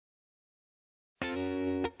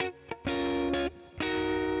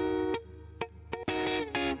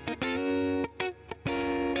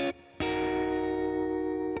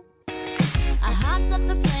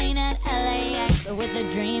with a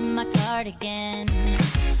dream, my cardigan.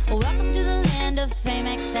 Welcome to the land of fame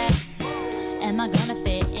excess. Am I gonna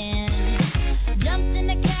fit in? Jumped in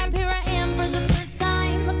the cab, here I am for the first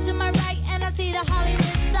time. Look to my right and I see the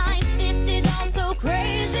Hollywood sign. This is all so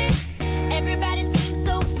crazy. Everybody seems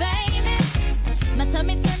so famous. My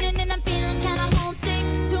tummy's turning and I'm feeling kinda homesick.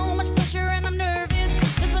 Too much pressure and I'm nervous.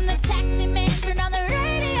 That's when the taxi man turned on the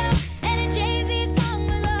radio and the Jay-Z song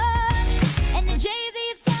was on. And the Jay-Z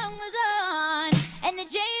song was on. And the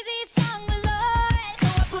Jay-Z song was on. So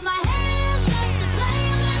I put my hands up to play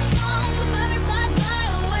my song. The butterflies fly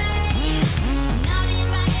away. Nodding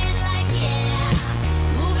my head like yeah.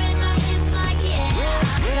 Moving my hips like yeah.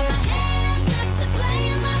 Got my hands up to play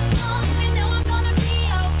my song. You know I'm gonna be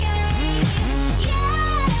okay.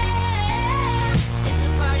 Yeah. It's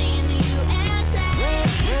a party in the USA.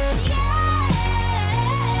 Yeah.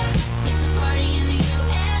 It's a party in the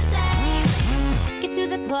USA. Get to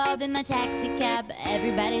the club in my taxi cab.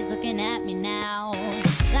 Everybody's looking at me now.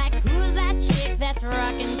 Like, who's that chick that's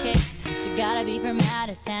rocking kicks? She gotta be from out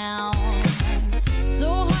of town.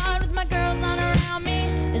 So hard with my girls not around me.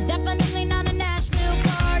 It's definitely not a Nashville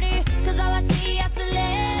party. Cause all I see is the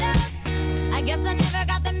letters. I guess I never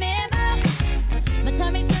got the memo. My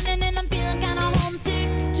tummy's turning and I'm feeling